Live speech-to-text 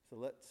So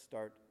let's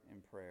start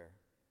in prayer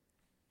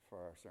for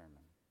our sermon.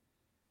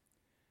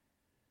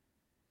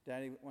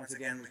 Daddy, once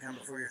again we come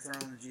before your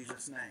throne in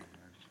Jesus' name.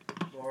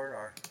 And Lord,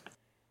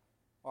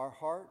 our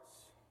hearts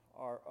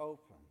are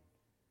open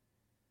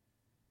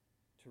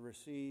to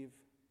receive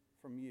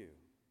from you,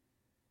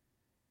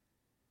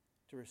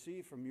 to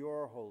receive from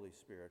your Holy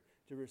Spirit,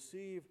 to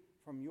receive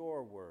from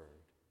your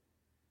word.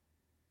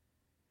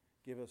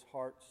 Give us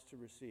hearts to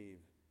receive.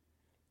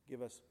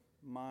 Give us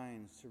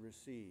minds to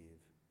receive.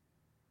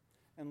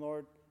 And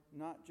Lord,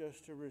 not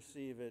just to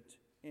receive it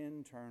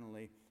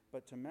internally,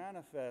 but to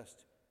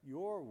manifest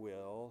your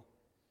will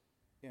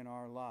in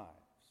our lives.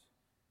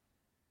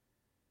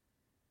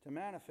 To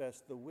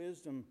manifest the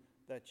wisdom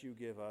that you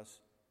give us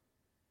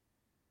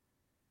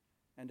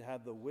and to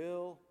have the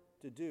will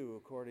to do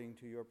according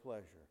to your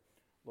pleasure.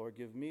 Lord,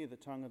 give me the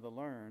tongue of the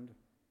learned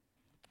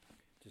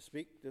to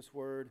speak this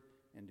word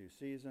in due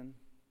season.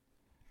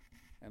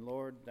 And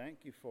Lord, thank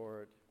you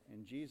for it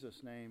in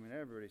Jesus' name. And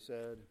everybody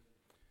said,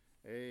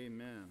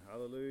 amen.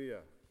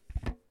 Hallelujah.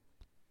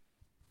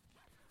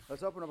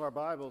 Let's open up our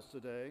Bibles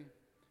today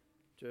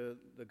to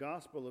the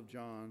Gospel of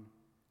John,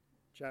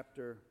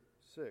 chapter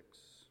 6.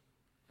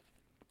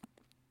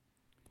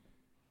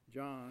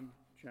 John,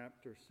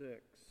 chapter 6.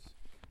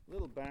 A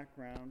little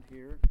background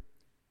here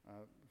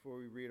before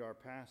we read our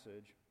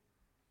passage.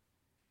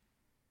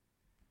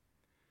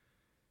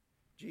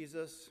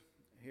 Jesus,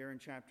 here in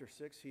chapter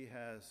 6, he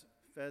has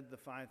fed the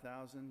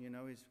 5,000. You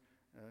know, he's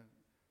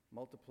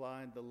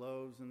multiplied the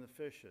loaves and the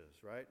fishes,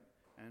 right?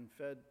 And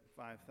fed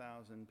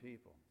 5,000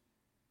 people.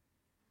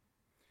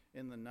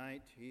 In the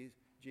night,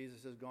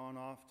 Jesus has gone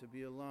off to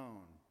be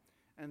alone.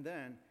 And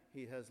then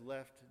he has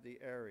left the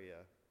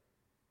area.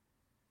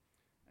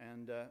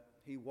 And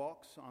he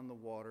walks on the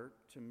water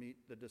to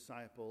meet the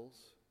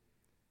disciples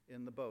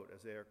in the boat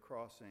as they are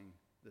crossing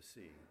the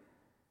sea.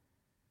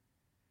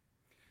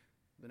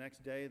 The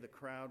next day, the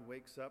crowd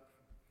wakes up,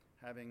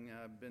 having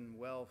been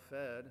well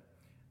fed,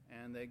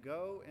 and they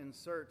go in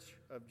search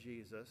of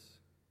Jesus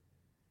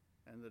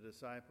and the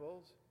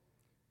disciples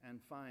and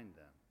find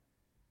them.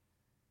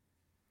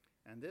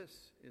 And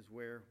this is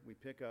where we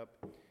pick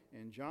up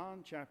in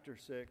John chapter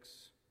 6,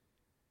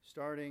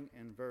 starting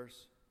in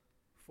verse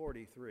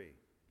 43.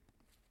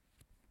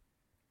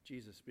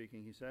 Jesus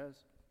speaking, he says,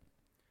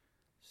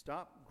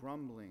 "Stop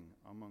grumbling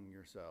among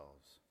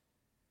yourselves,"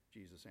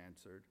 Jesus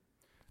answered.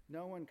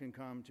 "No one can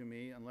come to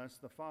me unless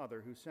the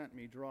Father who sent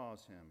me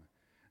draws him,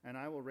 and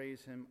I will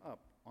raise him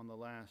up on the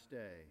last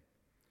day.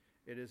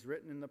 It is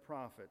written in the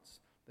prophets,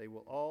 they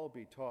will all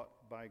be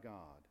taught by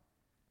God.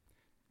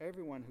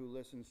 Everyone who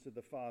listens to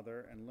the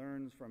Father and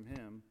learns from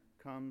him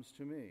comes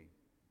to me.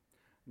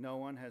 No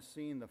one has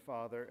seen the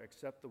Father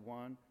except the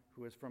one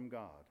who is from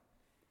God.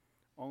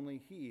 Only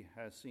he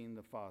has seen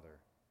the Father.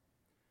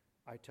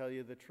 I tell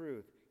you the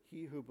truth,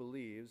 he who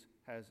believes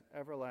has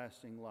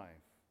everlasting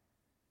life.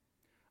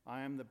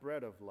 I am the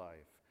bread of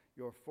life.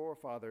 Your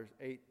forefathers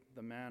ate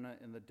the manna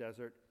in the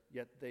desert,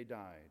 yet they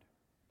died.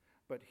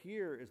 But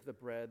here is the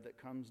bread that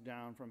comes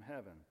down from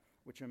heaven,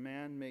 which a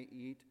man may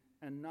eat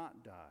and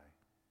not die.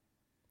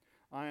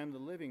 I am the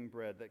living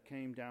bread that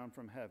came down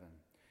from heaven.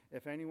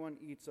 If anyone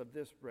eats of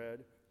this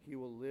bread, he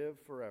will live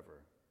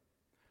forever.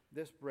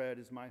 This bread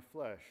is my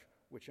flesh,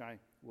 which I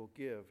will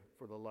give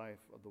for the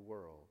life of the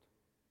world."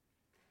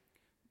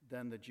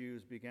 Then the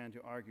Jews began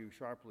to argue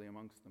sharply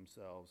amongst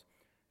themselves,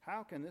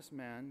 "How can this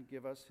man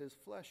give us his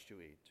flesh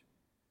to eat?"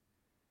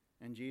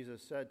 And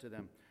Jesus said to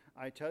them,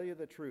 "I tell you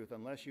the truth,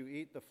 unless you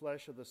eat the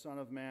flesh of the Son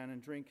of Man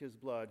and drink his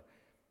blood,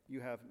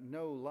 you have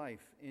no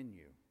life in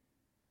you.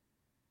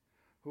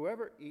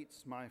 Whoever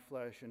eats my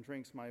flesh and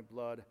drinks my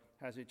blood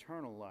has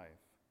eternal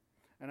life,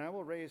 and I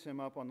will raise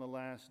him up on the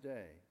last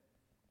day.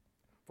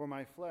 For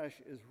my flesh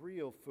is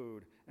real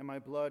food, and my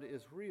blood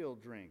is real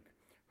drink.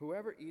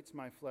 Whoever eats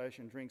my flesh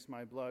and drinks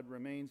my blood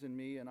remains in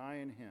me, and I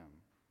in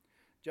him.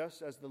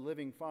 Just as the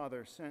living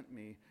Father sent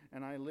me,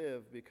 and I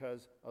live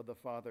because of the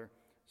Father,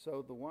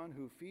 so the one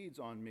who feeds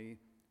on me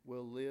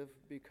will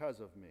live because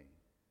of me.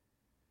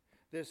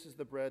 This is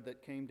the bread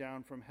that came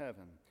down from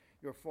heaven.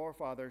 Your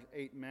forefathers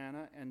ate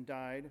manna and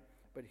died,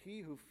 but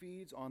he who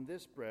feeds on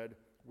this bread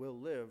will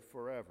live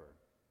forever."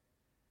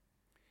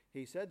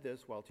 He said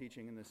this while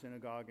teaching in the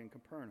synagogue in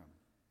Capernaum.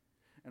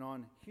 And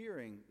on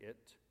hearing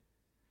it,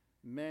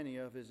 many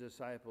of his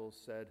disciples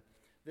said,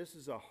 "This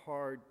is a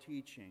hard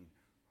teaching.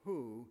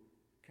 Who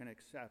can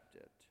accept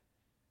it?"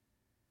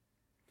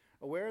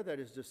 Aware that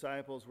his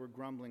disciples were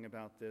grumbling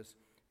about this,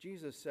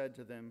 Jesus said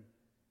to them,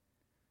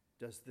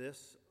 "Does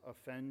this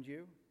offend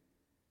you?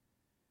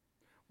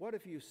 What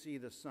if you see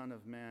the Son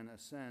of Man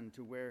ascend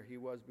to where he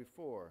was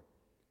before?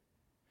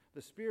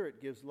 The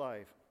Spirit gives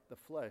life, the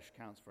flesh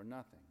counts for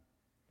nothing.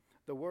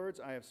 The words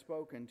I have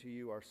spoken to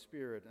you are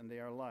spirit and they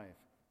are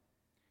life.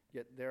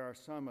 Yet there are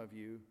some of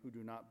you who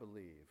do not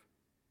believe."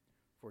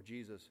 For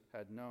Jesus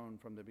had known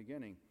from the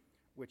beginning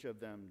which of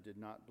them did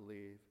not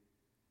believe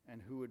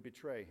and who would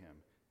betray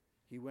him.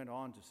 He went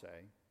on to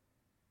say,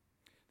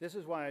 "This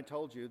is why I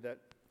told you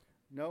that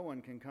no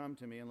one can come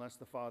to me unless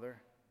the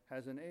Father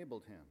has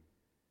enabled him.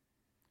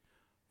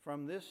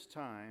 From this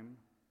time,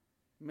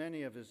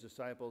 many of his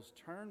disciples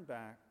turned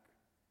back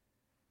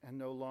and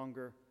no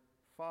longer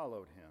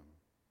followed him.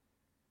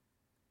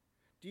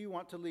 Do you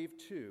want to leave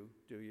too,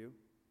 do you?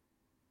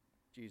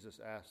 Jesus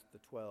asked the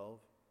 12.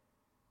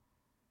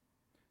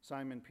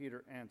 Simon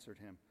Peter answered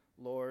him,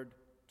 Lord,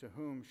 to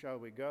whom shall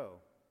we go?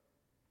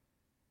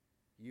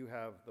 You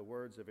have the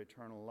words of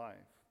eternal life.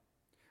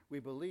 We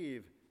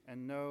believe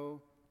and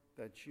know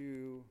that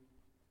you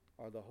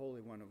are the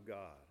Holy One of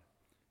God.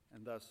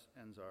 And thus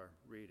ends our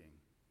reading.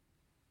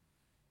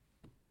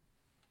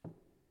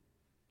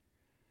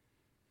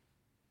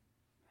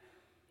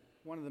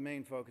 One of the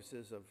main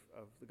focuses of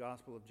the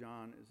Gospel of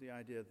John is the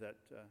idea that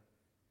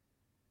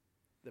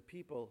the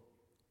people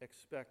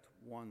expect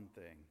one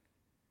thing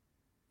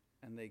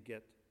and they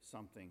get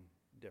something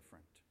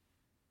different.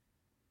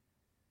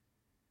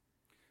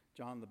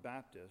 John the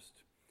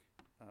Baptist,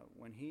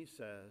 when he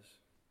says,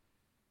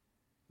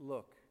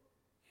 look,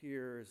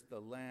 here is the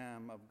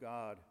Lamb of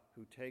God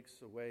who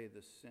takes away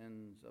the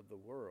sins of the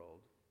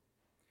world,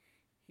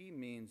 he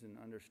means and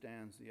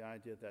understands the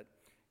idea that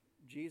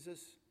Jesus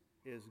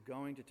is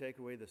going to take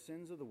away the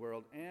sins of the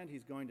world and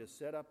he's going to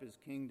set up his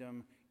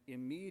kingdom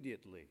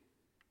immediately.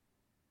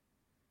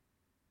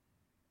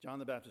 John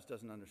the Baptist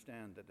doesn't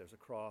understand that there's a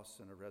cross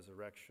and a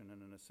resurrection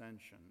and an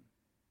ascension.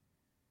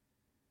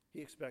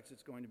 He expects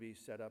it's going to be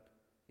set up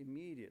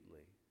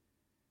immediately.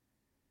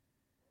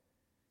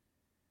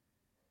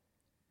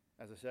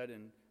 As I said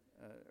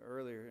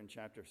earlier in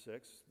chapter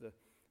 6,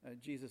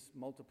 Jesus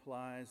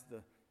multiplies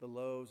the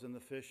loaves and the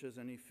fishes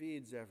and he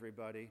feeds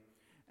everybody.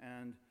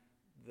 And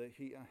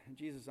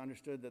Jesus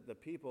understood that the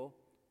people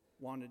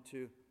wanted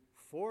to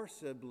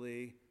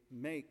forcibly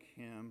make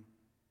him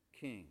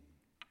king.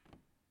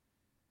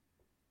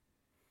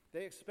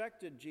 They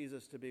expected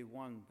Jesus to be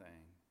one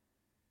thing,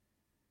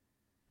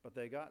 but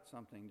they got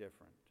something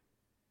different.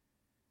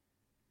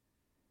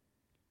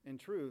 In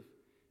truth,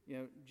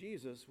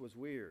 Jesus was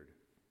weird.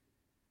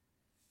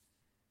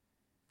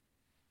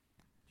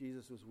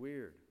 Jesus was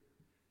weird.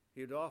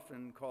 He'd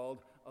often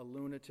called a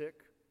lunatic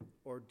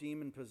or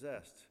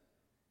demon-possessed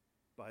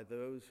by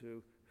those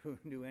who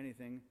knew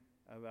anything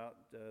about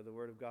the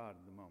Word of God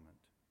at the moment.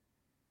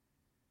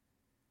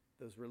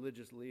 Those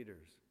religious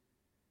leaders.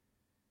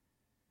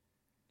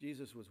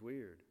 Jesus was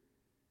weird.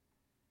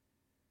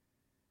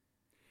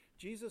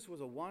 Jesus was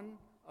a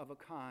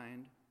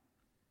one-of-a-kind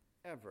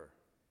ever.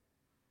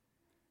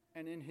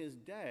 And in his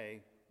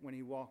day, when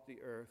he walked the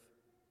earth,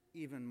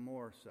 even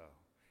more so.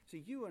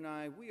 See, you and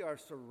I, we are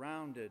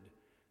surrounded.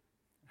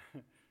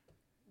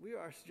 We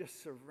are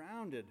just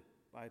surrounded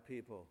by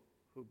people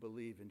who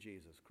believe in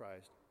Jesus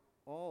Christ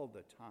all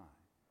the time.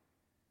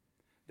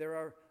 There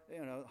are,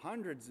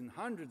 hundreds and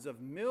hundreds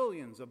of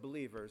millions of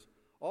believers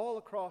all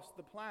across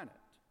the planet.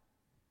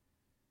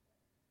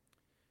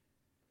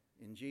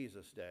 In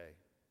Jesus' day,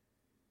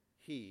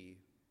 he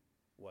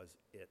was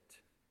it.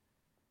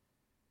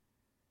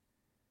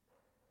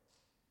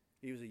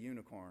 He was a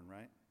unicorn,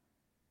 right?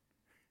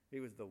 He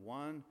was the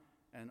one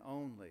and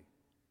only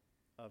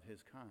of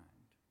his kind.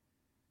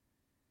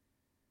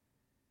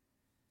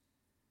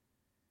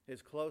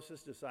 His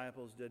closest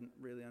disciples didn't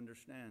really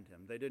understand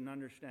him. They didn't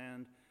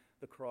understand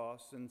the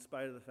cross in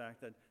spite of the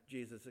fact that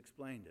Jesus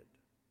explained it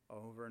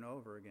over and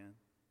over again.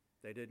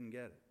 They didn't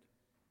get it.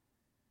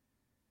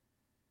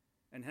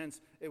 And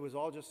hence, it was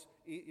all just,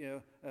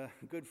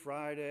 Good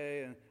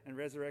Friday and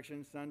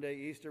Resurrection Sunday,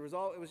 Easter.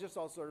 It was just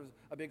all sort of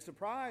a big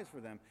surprise for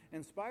them,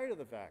 in spite of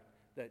the fact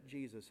that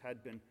Jesus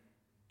had been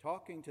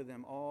talking to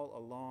them all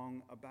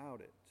along about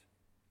it.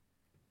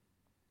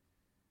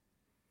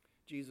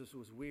 Jesus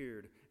was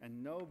weird,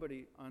 and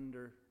nobody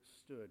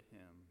understood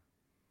him.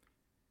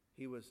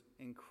 He was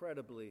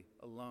incredibly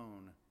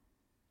alone,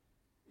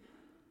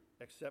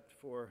 except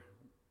for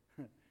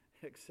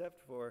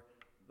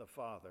the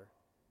Father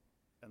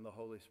and the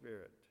Holy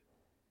Spirit.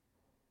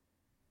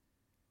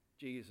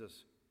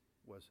 Jesus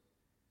was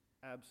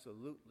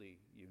absolutely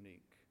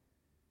unique.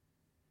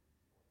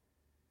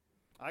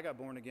 I got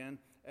born again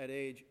at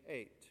age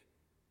 8.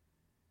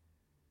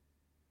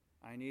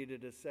 I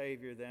needed a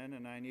Savior then,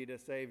 and I need a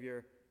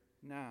Savior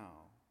now.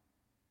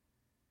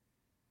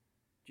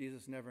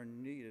 Jesus never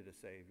needed a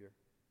Savior.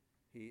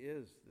 He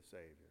is the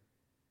Savior.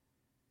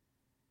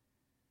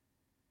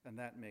 And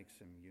that makes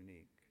him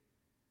unique.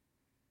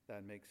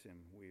 That makes him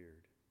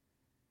weird.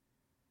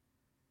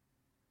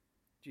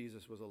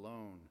 Jesus was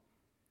alone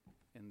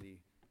in the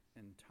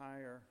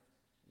entire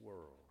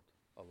world,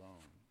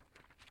 alone.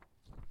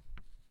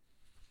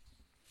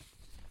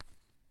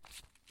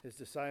 His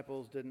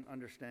disciples didn't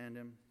understand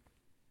him.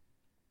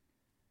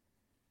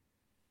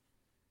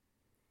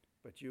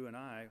 But you and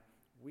I,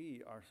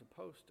 we are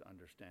supposed to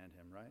understand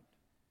him, right?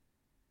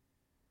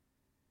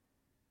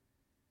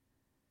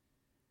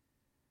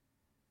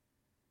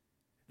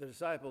 The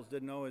disciples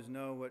didn't always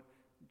know what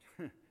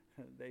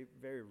they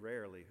very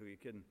rarely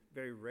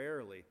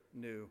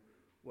knew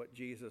what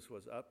Jesus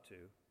was up to.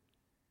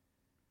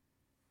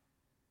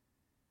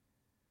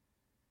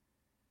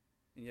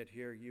 And yet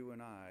here you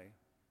and I,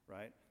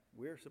 right,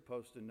 we're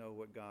supposed to know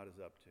what God is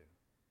up to.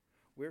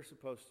 We're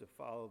supposed to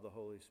follow the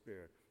Holy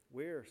Spirit.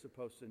 We're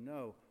supposed to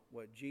know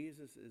what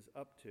Jesus is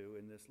up to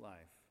in this life,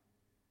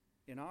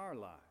 in our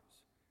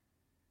lives,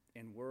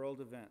 in world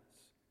events,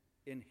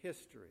 in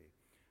history.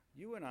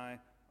 You and I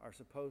are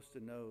supposed to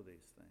know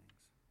these things.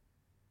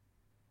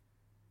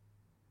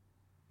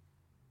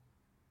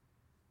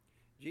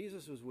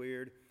 Jesus was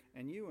weird,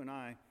 and you and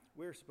I,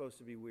 we're supposed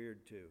to be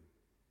weird too.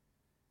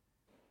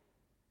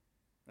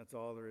 That's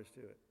all there is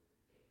to it.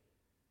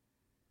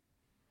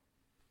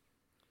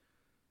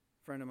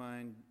 A friend of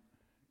mine,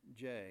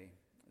 Jay,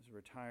 is a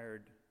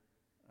retired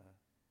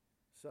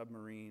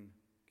submarine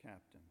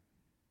captain.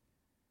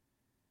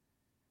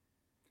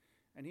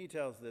 And he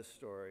tells this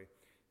story.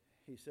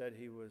 He said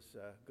he was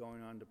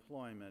going on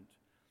deployment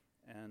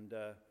and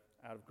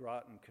out of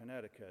Groton,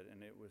 Connecticut,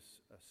 and it was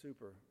a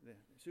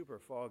super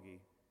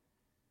foggy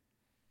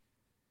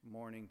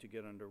morning to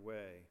get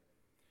underway.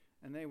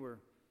 And they were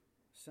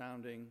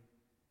sounding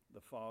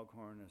the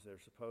foghorn as they're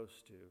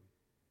supposed to.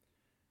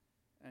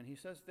 And he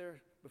says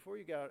before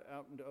you got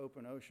out into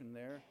open ocean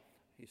there,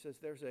 he says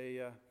there's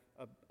a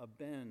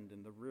bend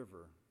in the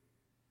river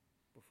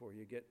before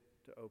you get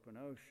to open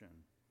ocean.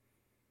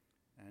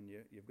 And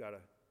you've got to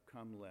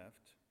come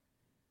left.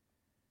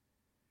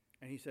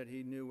 And he said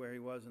he knew where he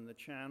was in the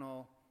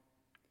channel,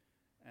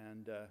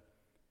 and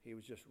he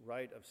was just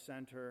right of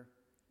center,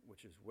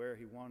 which is where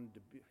he wanted to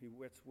be.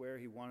 It's where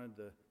he wanted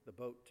the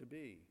boat to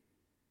be.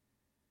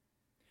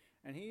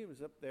 And he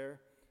was up there.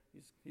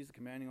 He's the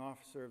commanding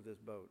officer of this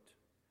boat.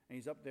 And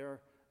he's up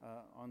there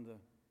on the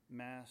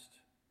mast,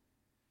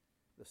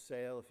 the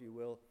sail, if you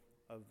will,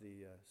 of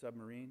the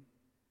submarine.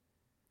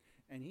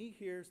 And he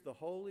hears the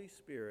Holy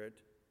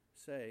Spirit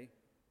say,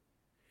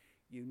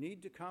 "You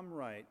need to come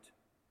right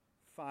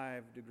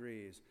 5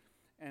 degrees."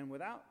 And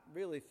without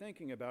really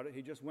thinking about it,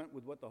 he just went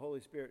with what the Holy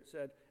Spirit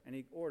said, and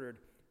he ordered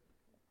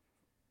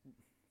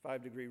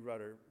 5-degree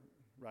rudder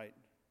right.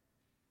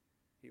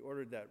 He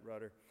ordered that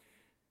rudder.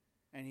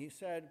 And he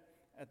said,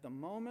 at the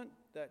moment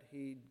that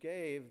he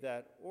gave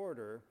that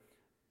order,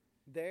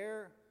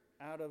 there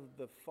out of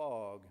the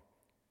fog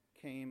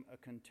came a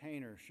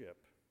container ship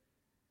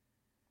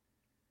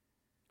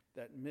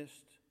that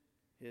missed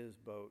his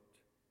boat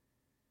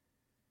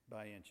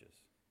by inches.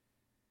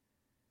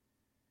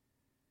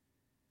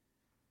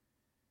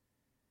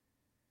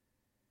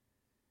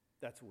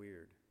 That's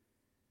weird.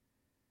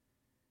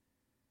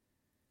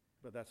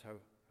 But that's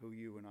who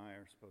you and I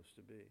are supposed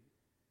to be.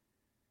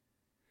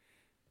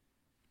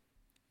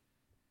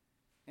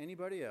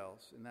 Anybody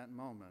else in that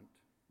moment,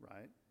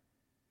 right,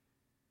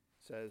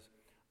 says,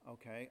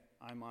 okay,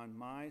 I'm on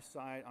my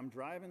side, I'm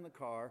driving the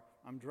car,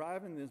 I'm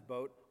driving this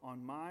boat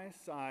on my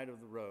side of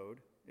the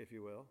road, if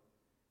you will.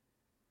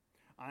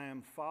 I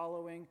am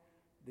following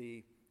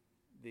the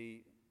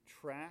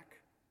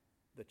track,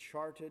 the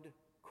charted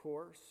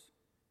course.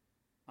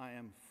 I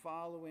am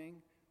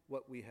following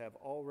what we have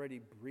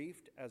already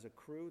briefed as a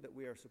crew that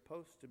we are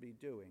supposed to be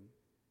doing.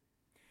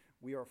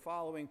 We are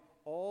following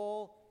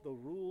all the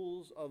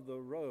rules of the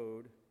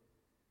road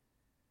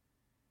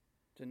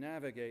to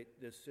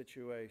navigate this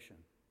situation.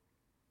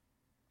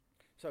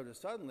 So to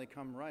suddenly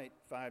come right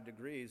 5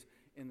 degrees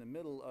in the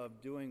middle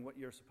of doing what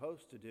you're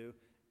supposed to do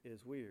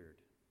is weird.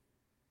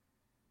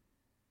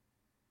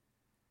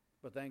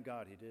 But thank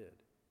God he did.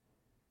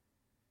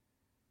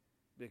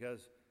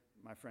 Because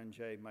my friend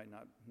Jay might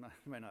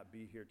not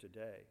be here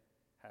today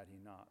had he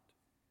not.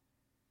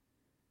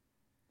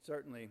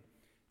 Certainly,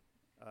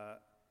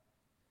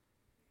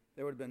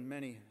 there would have been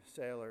many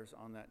sailors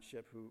on that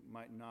ship who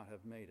might not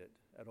have made it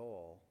at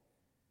all.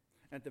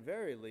 At the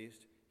very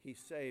least, he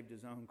saved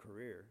his own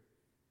career.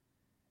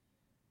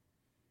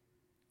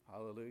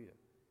 Hallelujah.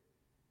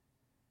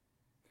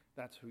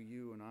 That's who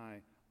you and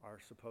I are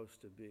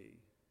supposed to be.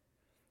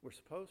 We're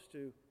supposed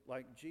to,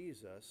 like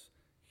Jesus,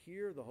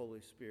 hear the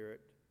Holy Spirit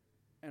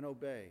and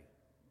obey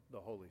the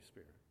Holy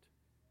Spirit.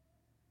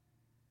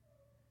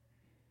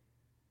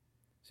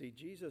 See,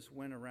 Jesus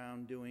went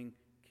around doing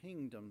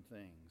kingdom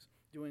things,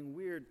 doing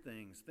weird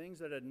things, things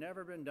that had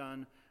never been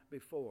done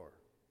before.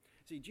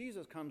 See,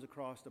 Jesus comes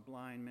across a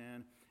blind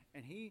man,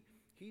 and he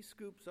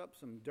scoops up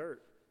some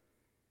dirt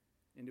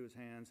into his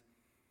hands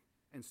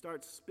and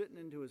starts spitting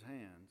into his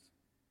hands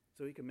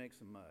so he can make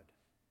some mud.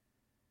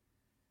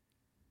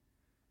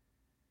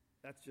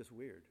 That's just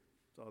weird.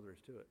 That's all there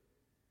is to it.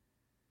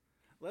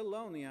 Let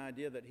alone the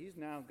idea that he's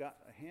now got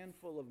a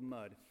handful of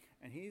mud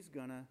and he's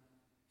going to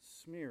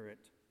smear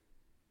it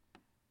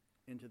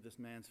into this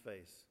man's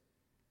face.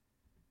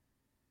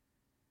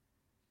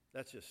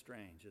 That's just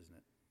strange, isn't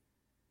it?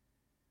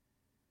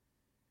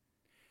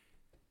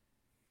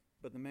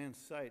 But the man's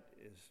sight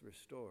is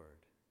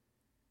restored.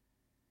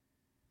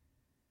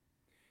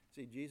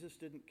 See, Jesus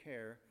didn't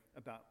care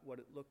about what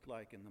it looked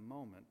like in the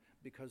moment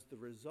because the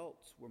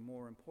results were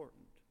more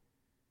important.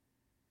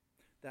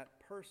 That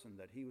person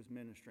that he was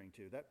ministering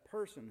to, that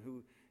person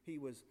who he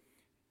was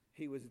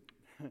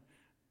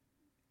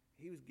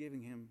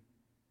giving him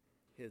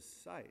his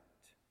sight,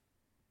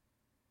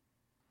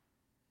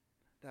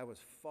 that was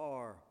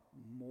far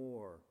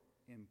more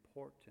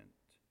important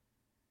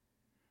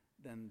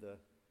than the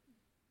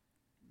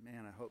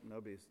Man, I hope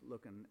nobody's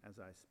looking as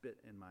I spit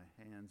in my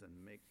hands and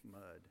make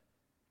mud.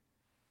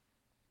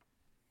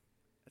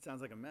 That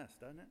sounds like a mess,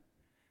 doesn't it?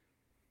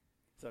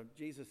 So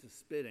Jesus is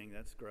spitting,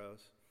 that's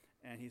gross.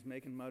 And he's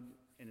making mud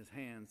in his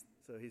hands,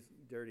 so he's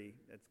dirty,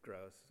 that's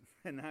gross.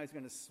 And now he's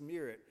going to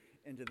smear it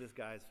into this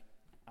guy's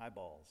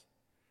eyeballs.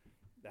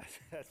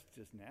 That's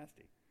just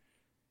nasty,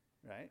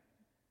 right?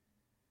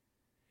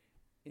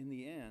 In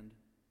the end,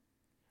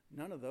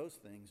 none of those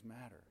things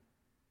matter.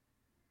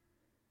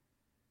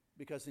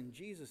 Because in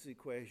Jesus'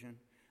 equation,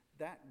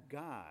 that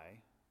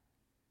guy,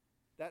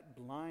 that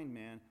blind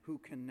man who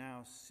can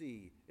now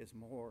see, is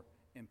more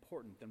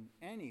important than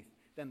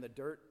the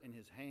dirt in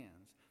his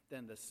hands,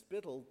 than the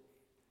spittle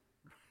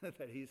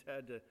that he's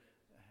had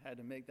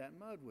to make that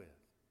mud with.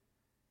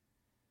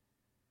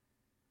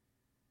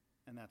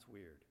 And that's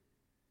weird.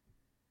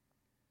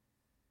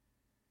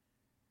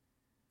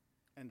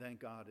 And thank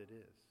God it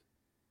is.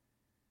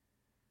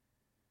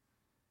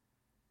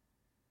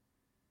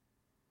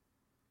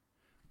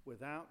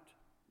 Without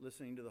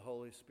listening to the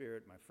Holy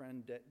Spirit, my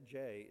friend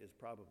Jay is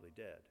probably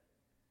dead.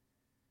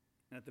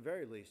 And at the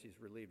very least, he's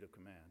relieved of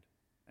command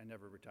and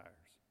never retires.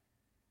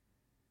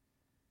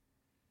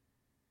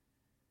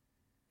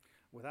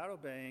 Without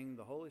obeying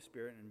the Holy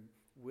Spirit and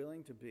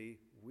willing to be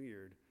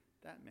weird,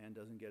 that man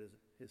doesn't get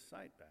his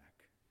sight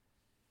back.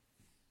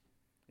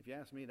 If you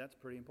ask me, that's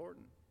pretty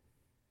important.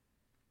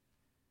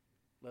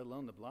 Let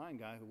alone the blind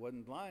guy who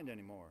wasn't blind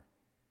anymore.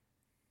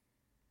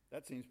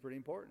 That seems pretty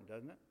important,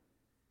 doesn't it?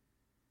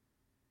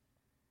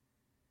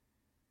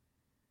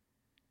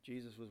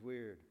 Jesus was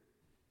weird.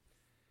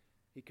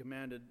 He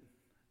commanded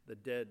the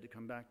dead to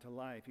come back to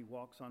life. He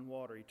walks on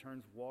water. He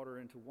turns water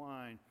into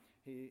wine.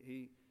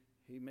 He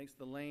makes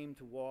the lame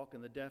to walk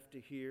and the deaf to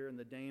hear, and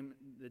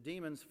the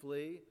demons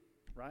flee,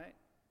 right?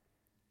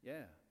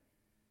 Yeah.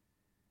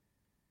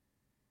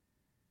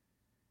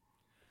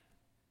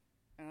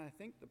 And I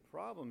think the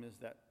problem is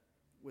that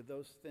with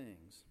those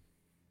things,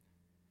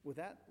 with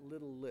that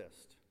little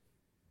list,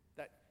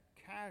 that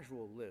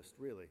casual list,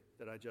 really,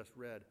 that I just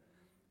read,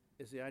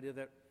 is the idea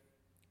that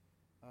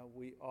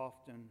we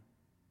often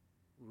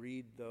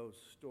read those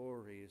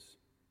stories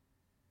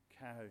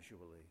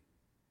casually.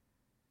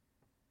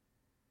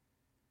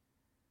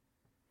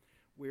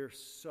 We're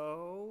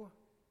so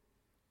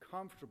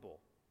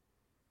comfortable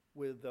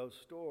with those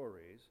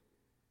stories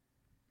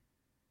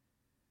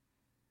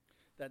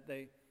that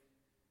they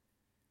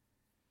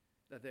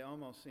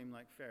almost seem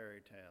like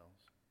fairy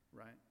tales,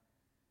 right?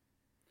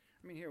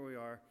 I mean, here we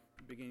are,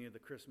 beginning of the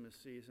Christmas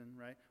season,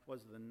 right?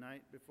 Was the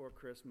night before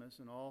Christmas,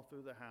 and all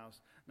through the house,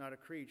 not a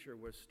creature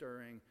was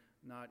stirring,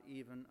 not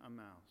even a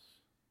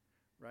mouse,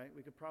 right?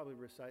 We could probably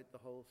recite the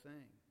whole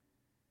thing.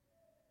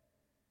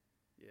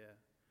 Yeah.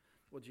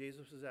 Well,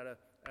 Jesus was at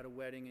a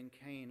wedding in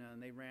Cana,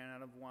 and they ran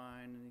out of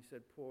wine, and he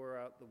said, pour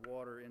out the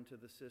water into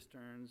the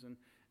cisterns, and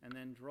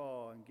then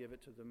draw and give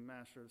it to the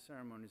master of the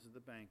ceremonies of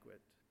the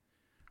banquet.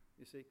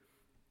 You see,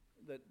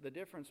 the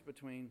difference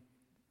between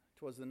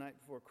 'twas the night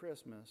before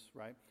Christmas,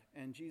 right,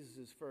 and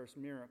Jesus' first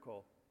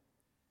miracle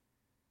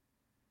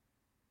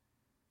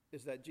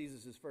is that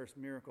Jesus' first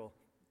miracle,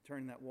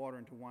 turning that water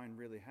into wine,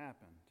 really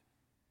happened.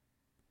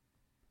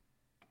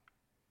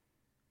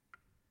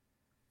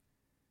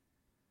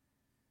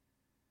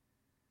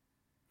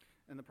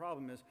 And the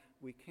problem is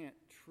we cannot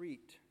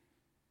treat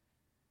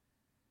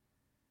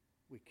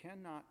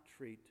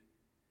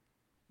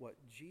what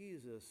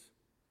Jesus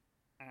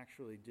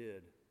actually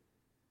did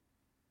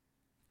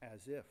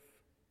as if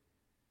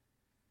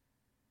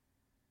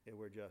it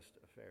were just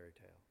a fairy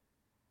tale.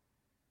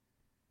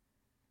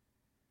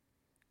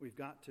 We've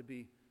got to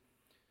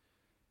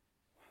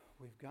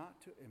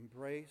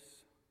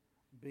embrace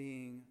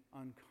being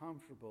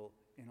uncomfortable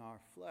in our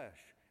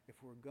flesh if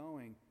we're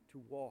going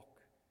to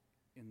walk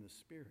in the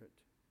Spirit.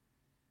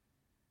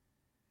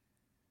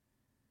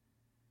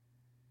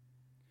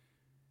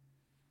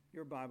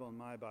 Your Bible and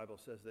my Bible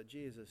says that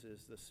Jesus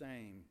is the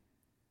same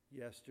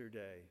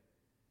yesterday,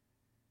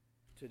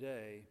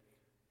 today,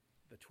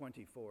 the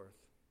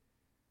 24th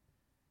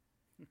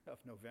of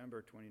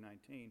November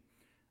 2019,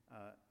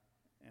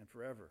 and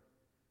forever.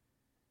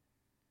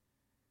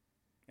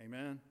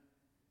 Amen?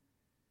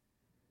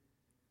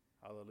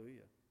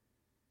 Hallelujah.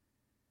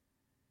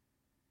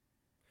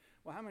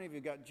 Well, how many of you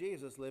got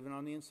Jesus living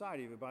on the inside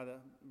of you by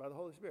the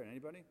Holy Spirit?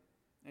 Anybody?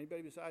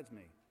 Anybody besides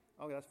me?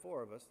 Oh, that's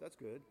 4 of us. That's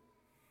good.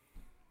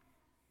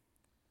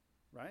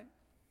 Right?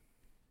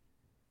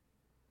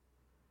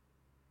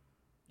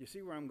 You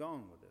see where I'm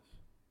going with this?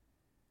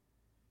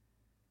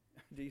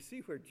 Do you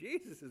see where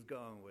Jesus is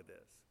going with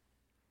this?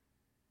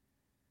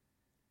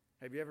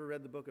 Have you ever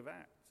read the book of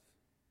Acts?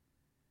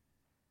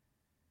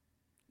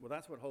 Well,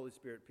 that's what Holy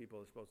Spirit people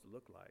are supposed to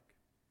look like.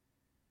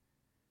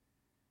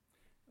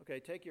 Okay,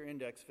 take your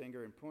index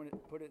finger and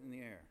put it in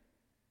the air.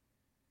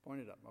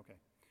 Point it up, okay.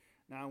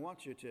 Now I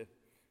want you to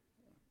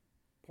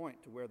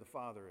point to where the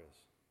Father is.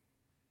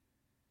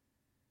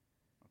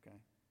 Okay?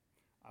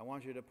 I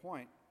want you to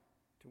point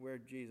to where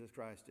Jesus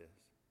Christ is.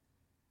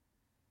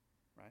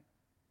 Right?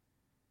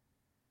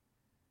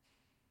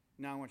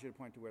 Now I want you to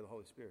point to where the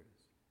Holy Spirit is.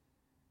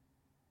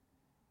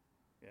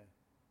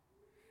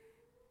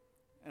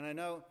 And I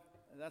know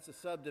that's a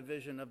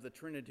subdivision of the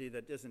Trinity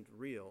that isn't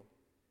real,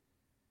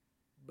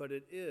 but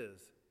it is.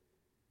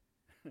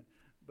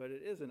 But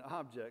it is an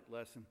object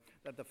lesson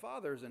that the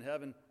Father is in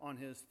heaven on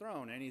his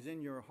throne, and he's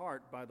in your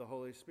heart by the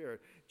Holy Spirit.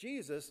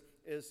 Jesus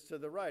is to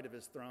the right of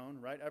his throne,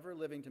 right, ever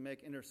living to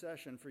make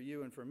intercession for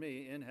you and for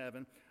me in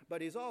heaven,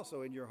 but he's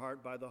also in your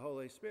heart by the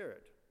Holy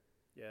Spirit.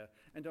 Yeah,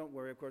 and don't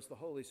worry, of course, the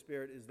Holy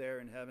Spirit is there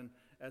in heaven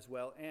as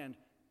well, and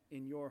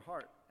in your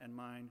heart and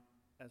mine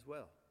as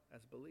well,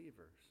 as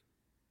believers.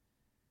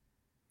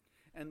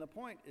 And the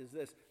point is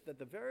this, that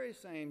the very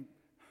same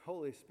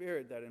Holy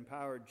Spirit that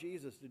empowered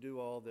Jesus to do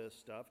all this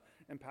stuff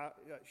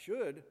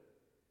should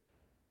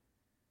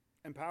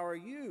empower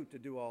you to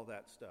do all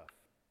that stuff.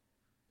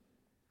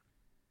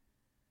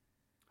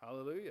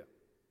 Hallelujah.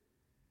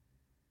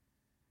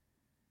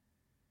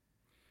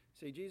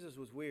 See, Jesus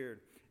was weird.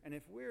 And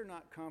if we're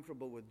not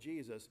comfortable with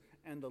Jesus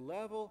and the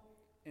level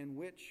in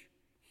which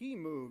he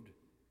moved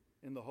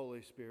in the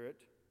Holy Spirit,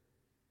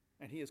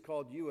 and he has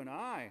called you and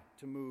I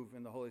to move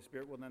in the Holy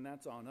Spirit, well, then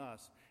that's on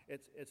us.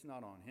 It's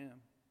not on him.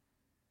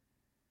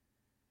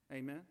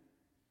 Amen?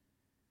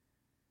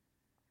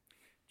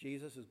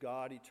 Jesus is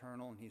God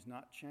eternal, and he's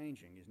not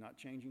changing. He's not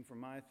changing for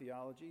my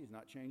theology. He's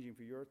not changing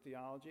for your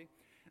theology.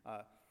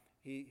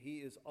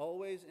 He is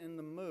always in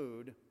the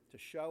mood to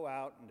show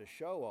out and to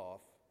show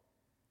off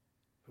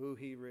who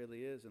he really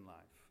is in life.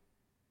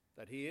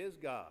 That he is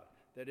God,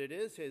 that it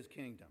is his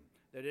kingdom,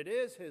 that it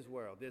is his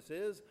world. This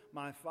is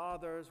my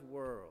Father's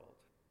world.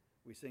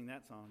 We sing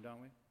that song, don't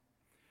we?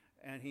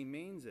 And he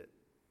means it.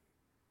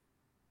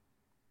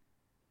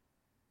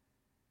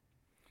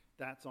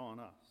 That's on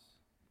us.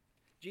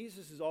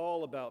 Jesus is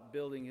all about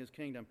building his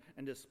kingdom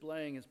and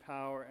displaying his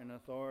power and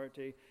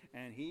authority,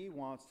 and he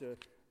wants to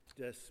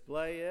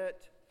display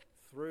it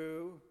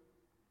through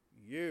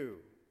you.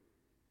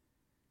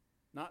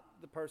 Not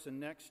the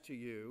person next to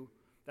you.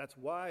 That's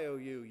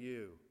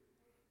Y-O-U,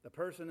 the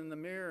person in the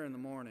mirror in the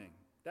morning,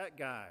 that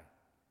guy,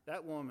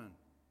 that woman,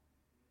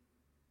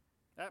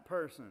 that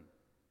person.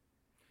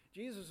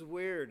 Jesus is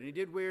weird, and he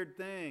did weird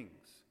things.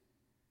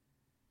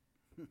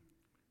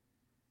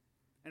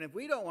 And if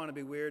we don't want to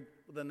be weird,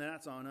 well, then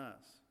that's on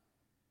us.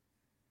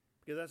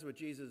 Because that's what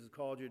Jesus has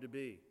called you to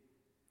be.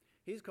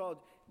 He's called,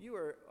 you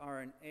are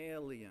an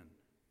alien.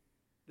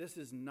 This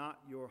is not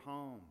your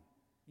home.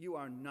 You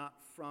are not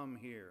from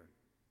here.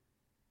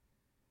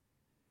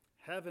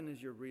 Heaven is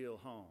your real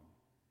home.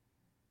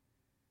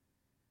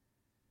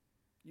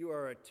 You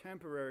are a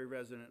temporary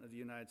resident of the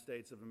United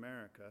States of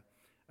America,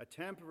 a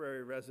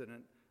temporary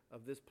resident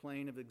of this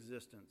plane of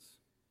existence.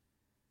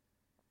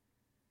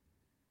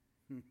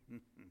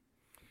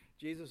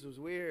 Jesus was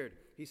weird.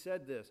 He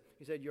said this.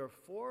 He said, your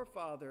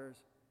forefathers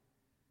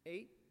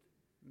ate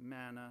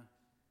manna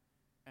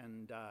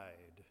and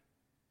died.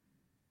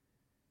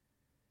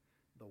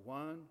 The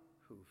one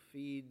who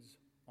feeds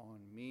on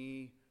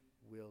me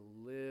will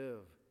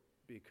live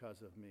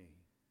because of me.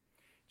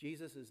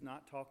 Jesus is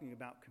not talking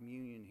about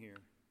communion here.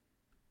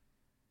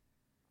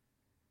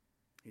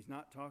 He's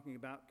not talking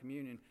about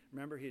communion.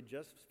 Remember, he had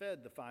just fed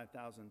the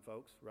 5,000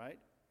 folks, right?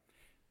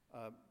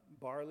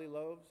 Barley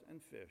loaves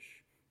and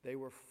fish. They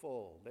were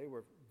full. They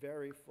were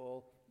very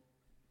full.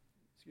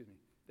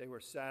 They were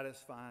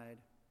satisfied.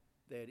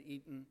 They had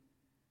eaten.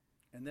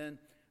 And then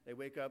they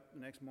wake up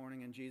the next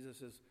morning and Jesus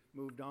has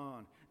moved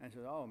on and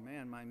says, oh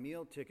man, my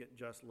meal ticket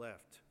just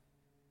left.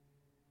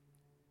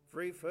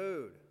 Free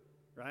food,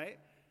 right?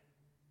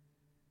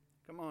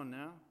 Come on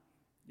now.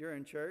 You're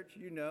in church.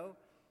 You know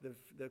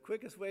the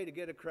quickest way to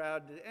get a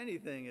crowd to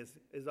anything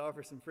is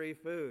offer some free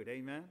food.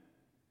 Amen?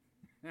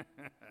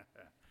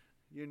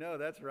 You know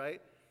that's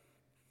right.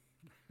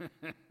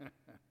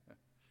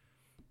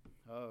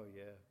 Oh,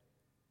 yeah.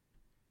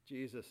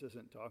 Jesus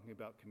isn't talking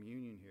about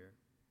communion here.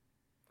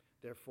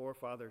 Their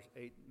forefathers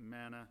ate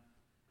manna,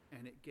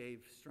 and it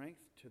gave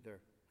strength to their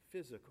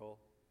physical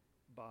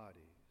bodies.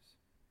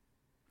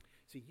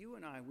 See, you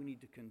and I, we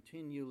need to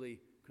continually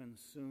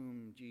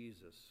consume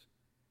Jesus,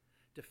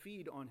 to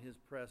feed on his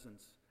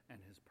presence and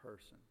his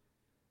person.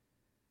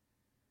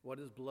 What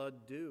does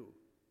blood do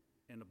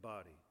in a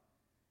body?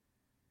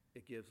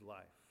 It gives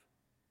life.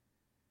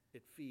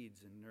 It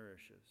feeds and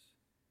nourishes.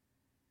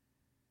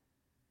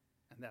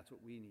 And that's what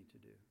we need to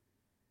do.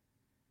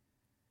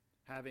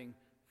 Having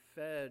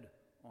fed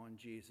on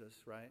Jesus,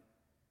 right?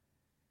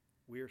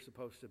 We are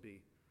supposed to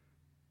be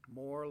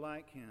more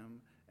like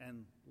him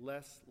and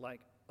less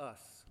like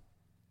us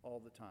all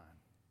the time.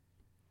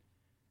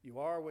 You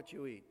are what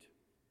you eat.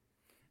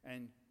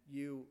 And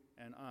you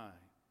and I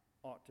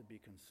ought to be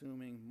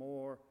consuming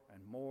more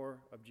and more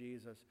of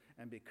Jesus.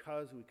 And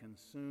because we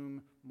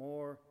consume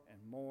more and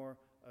more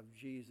of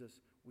Jesus,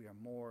 we are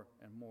more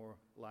and more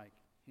like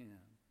him.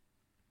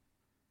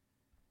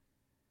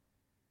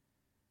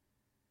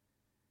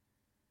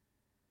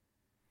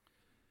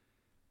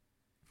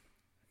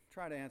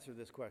 Try to answer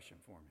this question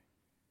for me.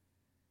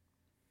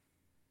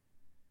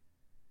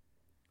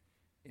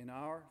 In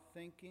our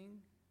thinking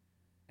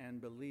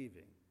and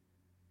believing,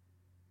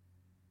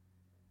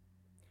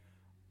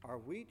 are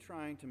we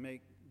trying to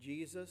make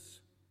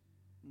Jesus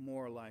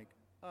more like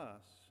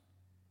us,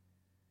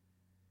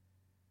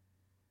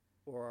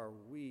 or are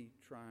we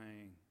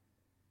trying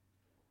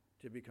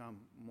to become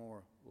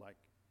more like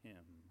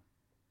him?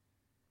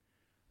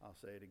 I'll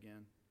say it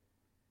again.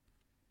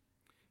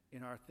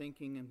 In our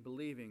thinking and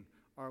believing,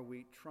 are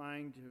we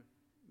trying to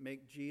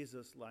make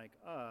Jesus like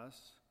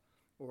us,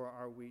 or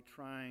are we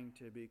trying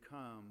to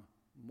become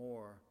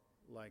more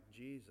like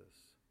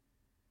Jesus?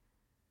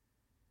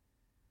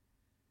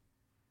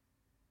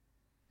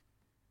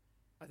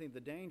 I think the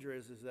danger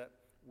is that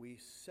we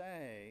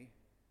say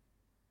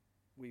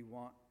we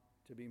want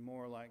to be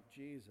more like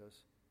Jesus,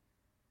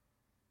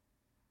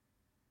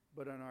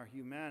 but in our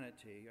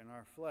humanity, in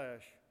our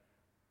flesh,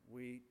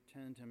 we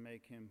tend to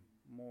make him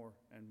more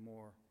and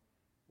more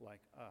like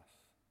us.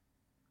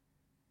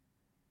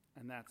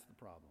 And that's the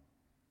problem.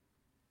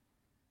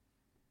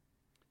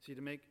 See,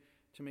 to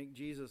make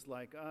Jesus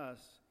like us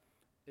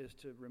is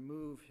to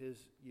remove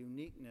his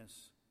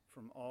uniqueness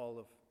from all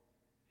of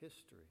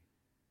history.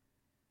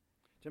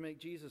 To make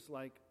Jesus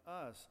like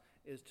us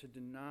is to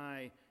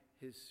deny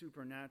his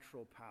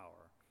supernatural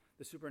power,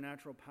 the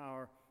supernatural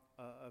power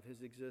of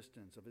his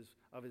existence,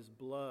 of his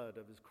blood,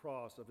 of his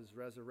cross, of his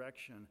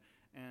resurrection,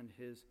 and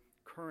his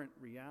current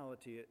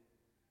reality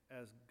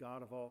as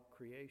God of all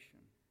creation.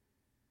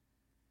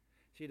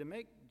 See, to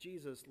make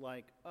Jesus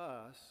like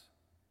us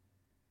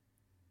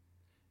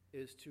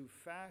is to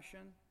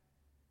fashion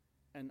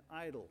an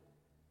idol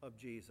of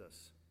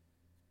Jesus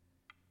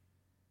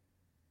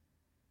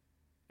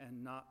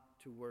and not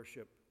to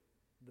worship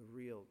the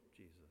real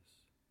Jesus.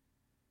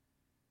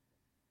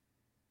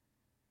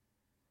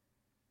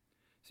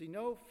 See,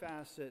 no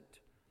facet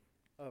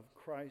of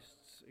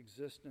Christ's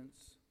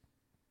existence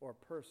or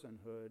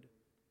personhood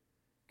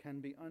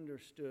can be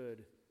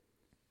understood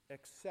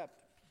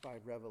except by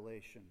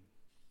revelation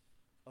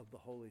of the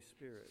Holy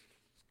Spirit.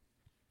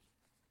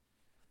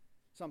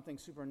 Something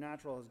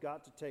supernatural has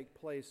got to take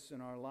place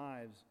in our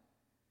lives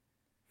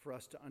for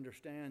us to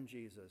understand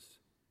Jesus.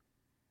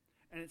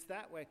 And it's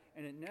that way,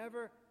 and it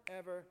never,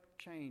 ever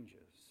changes.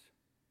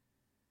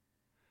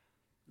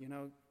 You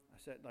know,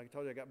 like I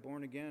told you, I got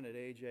born again at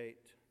age 8,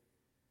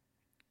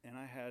 and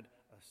I had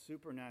a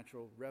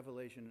supernatural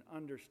revelation and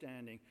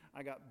understanding.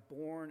 I got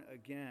born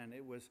again.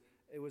 It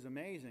was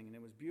amazing, and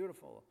it was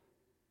beautiful.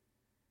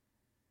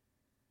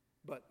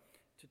 But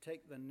to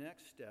take the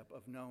next step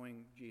of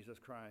knowing Jesus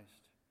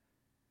Christ,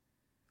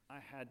 I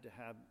had to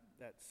have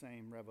that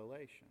same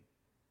revelation.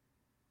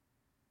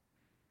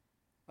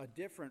 A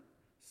different,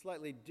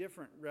 slightly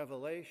different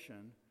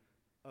revelation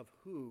of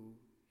who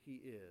he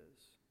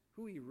is,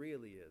 who he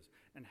really is,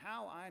 and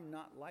how I'm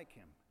not like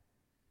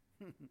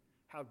him,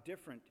 how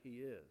different he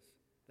is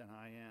than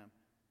I am.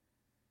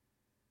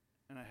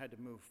 And I had to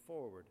move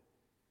forward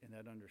in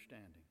that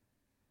understanding.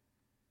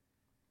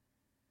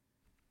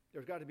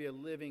 There's got to be a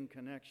living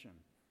connection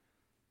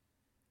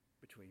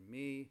between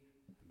me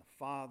and the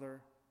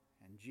Father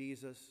and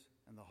Jesus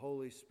and the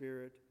Holy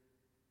Spirit.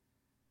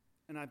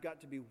 And I've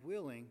got to be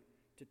willing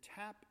to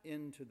tap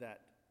into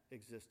that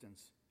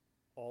existence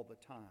all the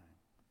time.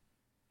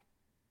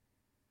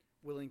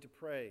 Willing to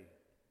pray,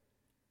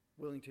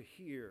 willing to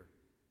hear,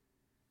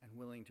 and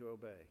willing to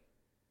obey.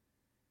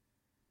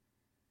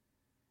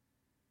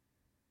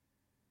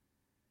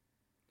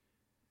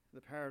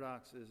 The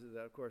paradox is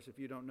that, of course, if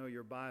you don't know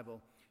your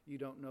Bible, you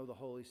don't know the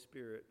Holy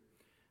Spirit.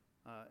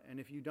 And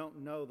if you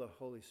don't know the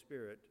Holy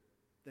Spirit,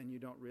 then you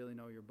don't really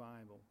know your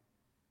Bible.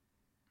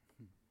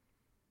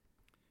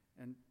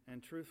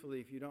 And truthfully,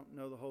 if you don't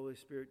know the Holy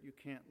Spirit, you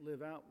can't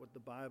live out what the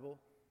Bible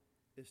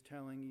is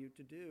telling you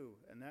to do.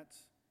 And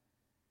that's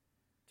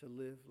to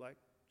live like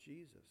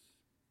Jesus.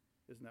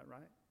 Isn't that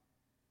right?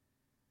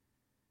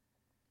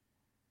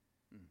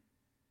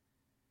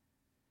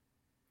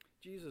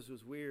 Jesus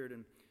was weird,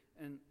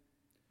 and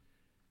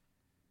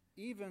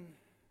even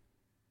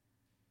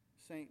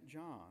St.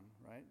 John,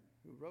 right,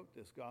 who wrote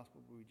this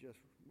gospel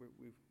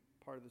we've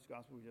part of this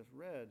gospel we just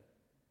read,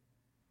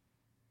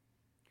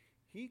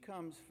 he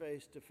comes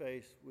face to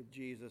face with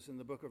Jesus in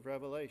the book of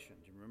Revelation.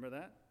 Do you remember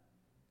that?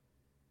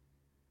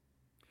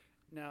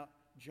 Now,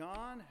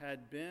 John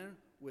had been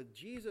with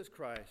Jesus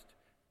Christ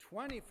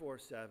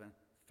 24/7,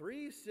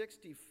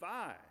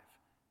 365,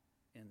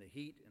 in the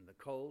heat, in the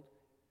cold,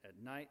 at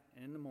night,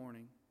 and in the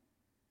morning,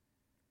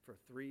 for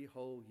 3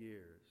 whole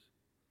years.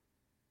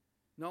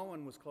 No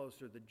one was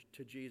closer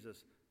to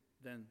Jesus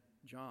than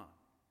John.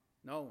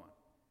 No one.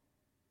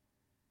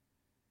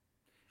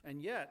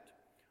 And yet,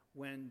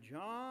 when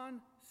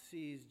John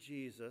sees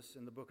Jesus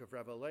in the book of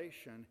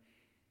Revelation,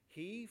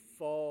 he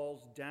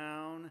falls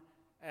down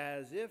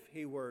as if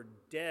he were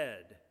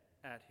dead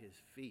at his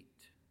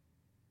feet.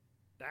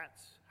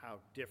 That's how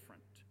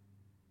different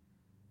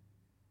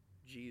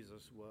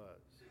Jesus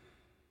was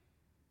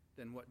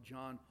than what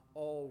John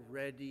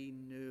already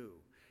knew.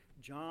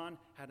 John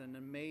had an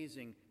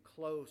amazing,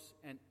 close,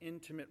 and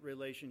intimate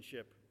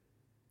relationship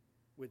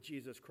with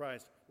Jesus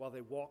Christ while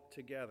they walked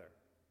together.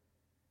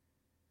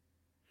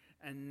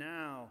 And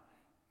now,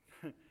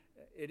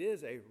 it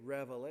is a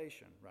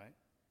revelation, right?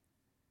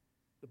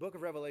 The book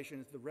of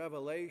Revelation is the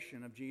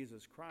revelation of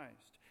Jesus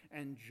Christ.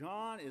 And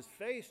John is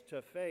face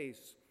to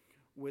face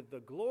with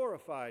the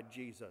glorified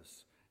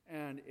Jesus,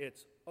 and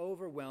it's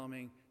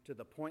overwhelming to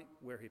the point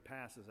where he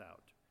passes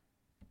out.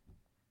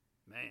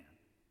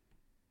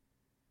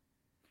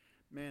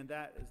 Man,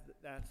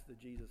 that's the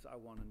Jesus I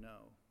want to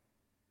know.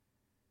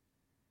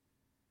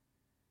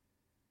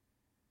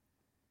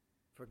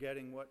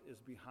 Forgetting what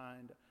is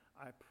behind,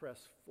 I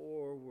press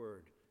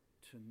forward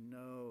to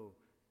know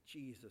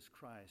Jesus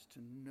Christ,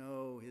 to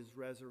know his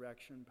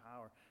resurrection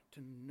power,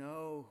 to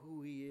know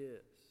who he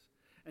is,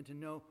 and to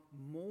know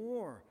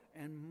more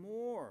and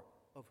more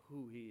of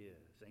who he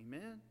is.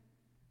 Amen?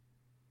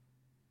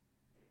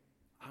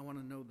 I want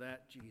to know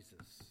that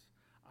Jesus.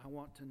 I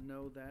want to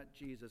know that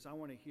Jesus. I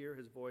want to hear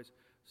his voice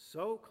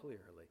so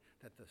clearly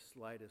that the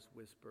slightest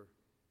whisper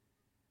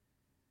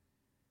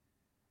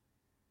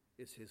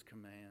is his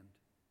command,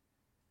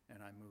 and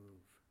I move.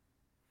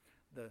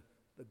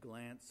 The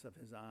glance of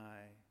his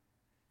eye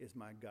is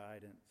my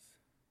guidance.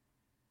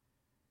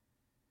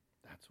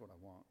 That's what I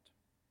want.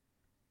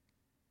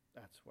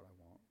 That's what I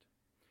want.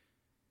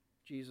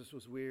 Jesus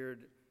was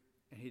weird,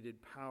 and he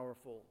did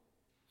powerful,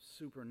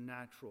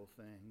 supernatural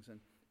things. And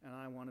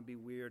I want to be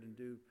weird and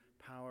do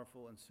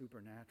powerful and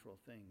supernatural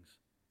things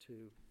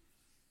too.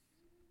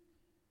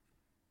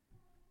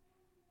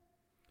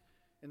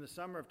 In the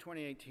summer of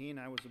 2018,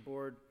 I was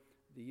aboard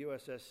the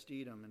USS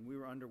Steedham, and we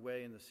were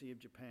underway in the Sea of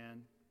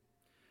Japan.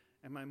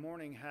 And my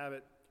morning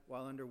habit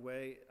while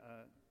underway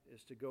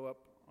is to go up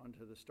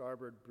onto the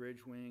starboard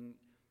bridge wing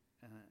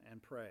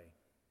and pray.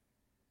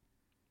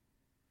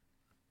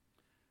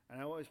 And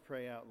I always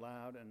pray out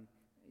loud, and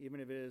even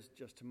if it is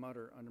just to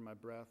mutter under my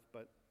breath,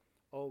 but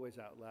always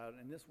out loud.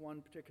 And this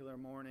one particular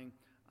morning,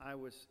 I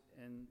was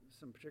in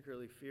some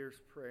particularly fierce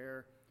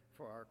prayer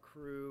for our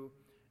crew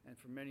and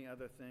for many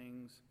other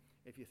things.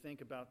 If you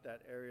think about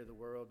that area of the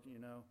world, you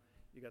know,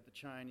 you got the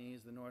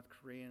Chinese, the North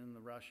Korean, and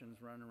the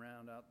Russians running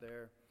around out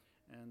there,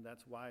 and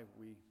that's why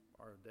we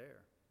are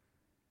there.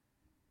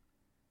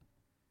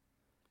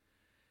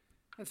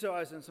 And so I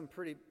was in some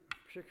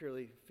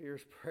particularly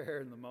fierce prayer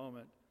in the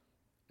moment,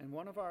 and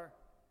one of our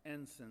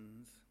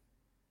ensigns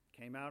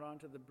came out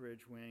onto the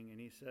bridge wing, and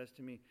he says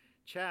to me,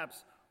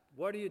 "Chaps,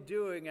 what are you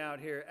doing out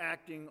here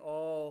acting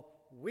all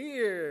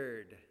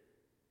weird?"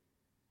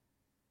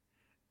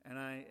 And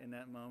I, in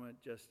that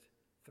moment, just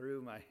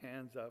threw my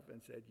hands up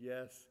and said,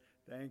 "Yes,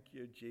 thank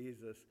you,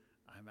 Jesus.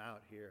 I'm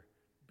out here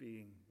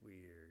being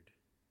weird."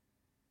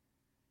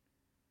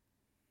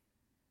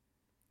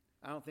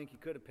 I don't think he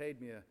could have paid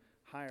me a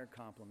higher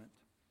compliment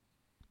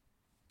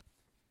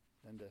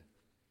than to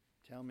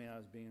tell me I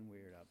was being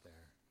weird out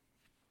there.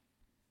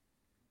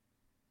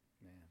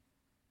 Man.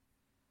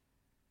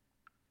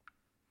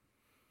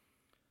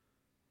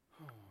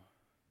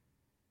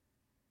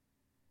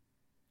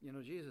 You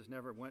know, Jesus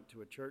never went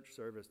to a church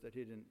service that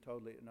he didn't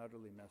totally and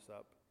utterly mess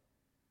up.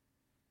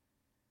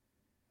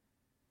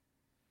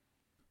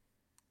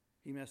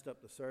 He messed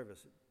up the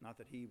service, not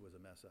that he was a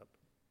mess up.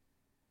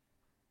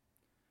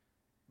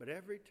 But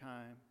every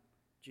time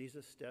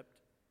Jesus stepped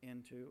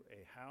into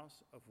a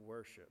house of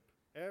worship,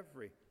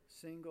 every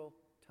single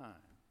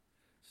time,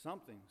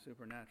 something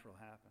supernatural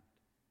happened.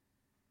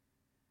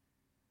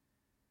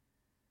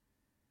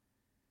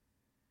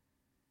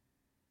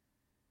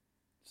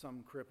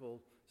 Some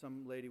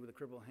lady with a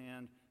crippled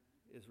hand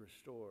is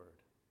restored.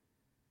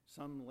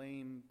 Some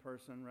lame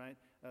person, right?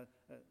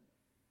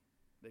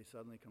 They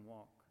suddenly can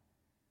walk.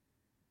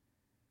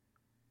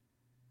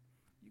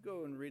 You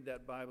go and read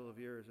that Bible of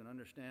yours and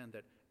understand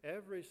that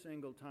every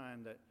single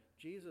time that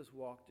Jesus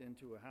walked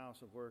into a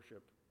house of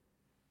worship,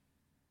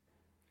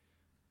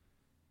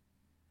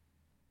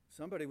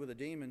 somebody with a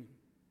demon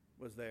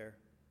was there,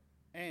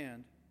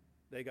 and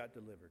they got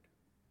delivered.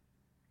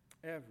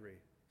 Every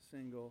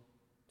single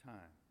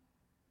time.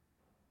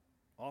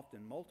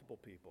 Often multiple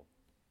people.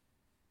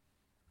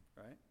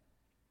 Right?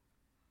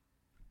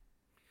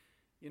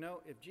 You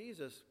know, if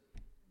Jesus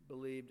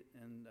believed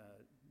in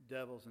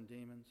devils and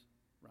demons,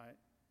 right?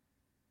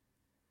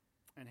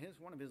 And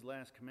one of his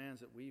last commands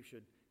that we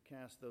should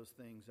cast those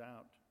things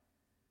out.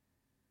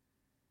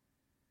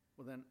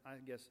 Well, then I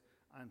guess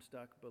I'm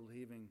stuck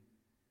believing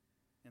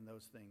in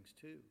those things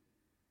too.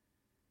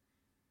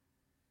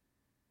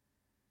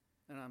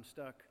 And I'm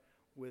stuck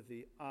with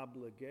the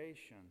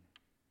obligation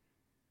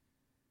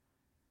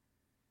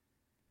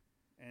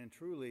and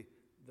truly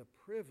the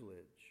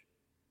privilege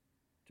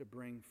to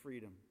bring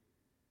freedom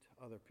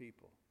to other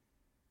people.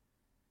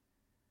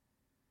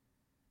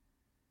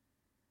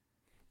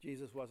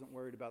 Jesus wasn't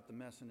worried about the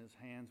mess in his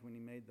hands when he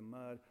made the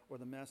mud, or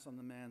the mess on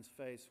the man's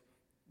face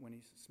when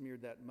he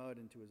smeared that mud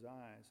into his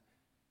eyes.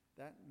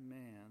 That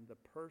man, the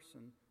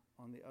person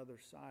on the other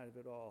side of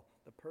it all,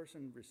 the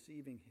person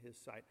receiving his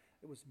sight,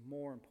 it was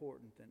more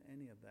important than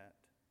any of that.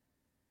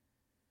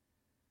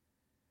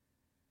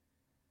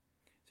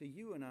 See,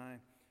 you and I,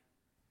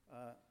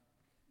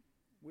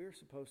 we're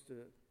supposed to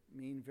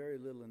mean very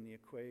little in the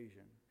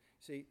equation.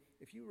 See,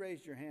 if you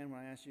raised your hand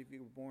when I asked you if you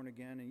were born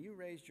again, and you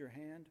raised your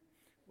hand,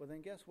 well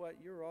then guess what?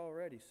 You're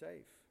already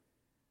safe.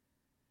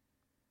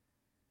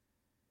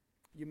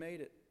 You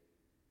made it.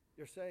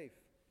 You're safe.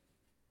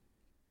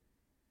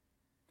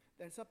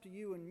 Then it's up to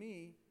you and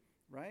me,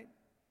 right?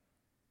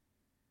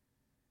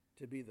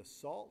 To be the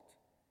salt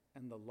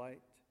and the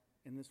light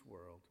in this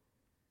world,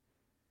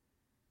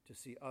 to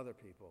see other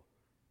people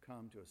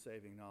come to a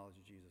saving knowledge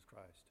of Jesus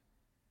Christ.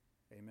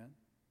 Amen?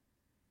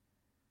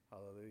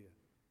 Hallelujah.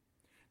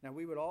 Now,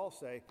 we would all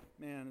say,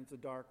 man, it's a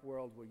dark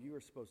world. Well, you are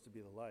supposed to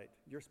be the light.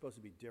 You're supposed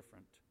to be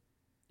different.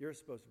 You're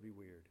supposed to be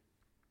weird.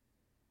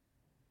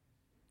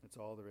 That's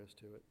all there is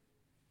to it.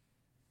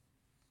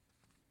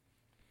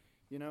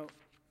 You know,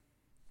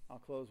 I'll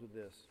close with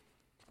this.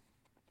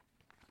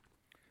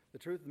 The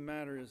truth of the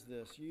matter is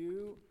this.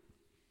 You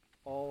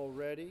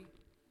already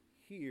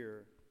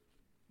hear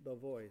the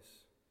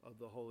voice of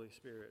the Holy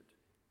Spirit.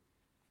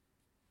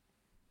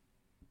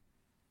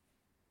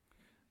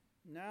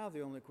 Now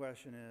the only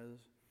question is,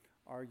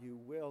 are you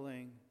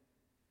willing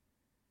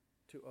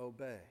to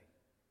obey?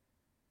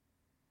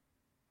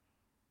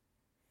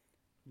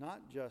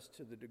 Not just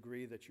to the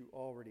degree that you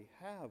already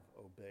have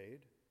obeyed,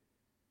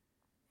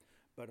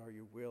 but are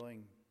you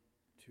willing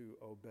to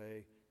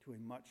obey to a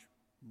much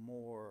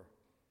more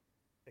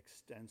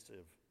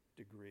extensive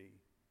degree?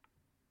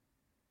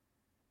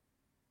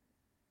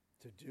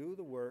 To do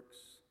the works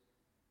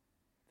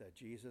that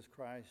Jesus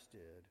Christ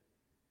did,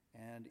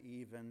 and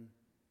even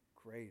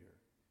greater.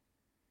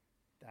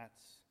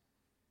 That's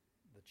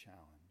the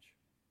challenge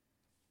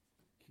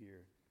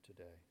here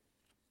today.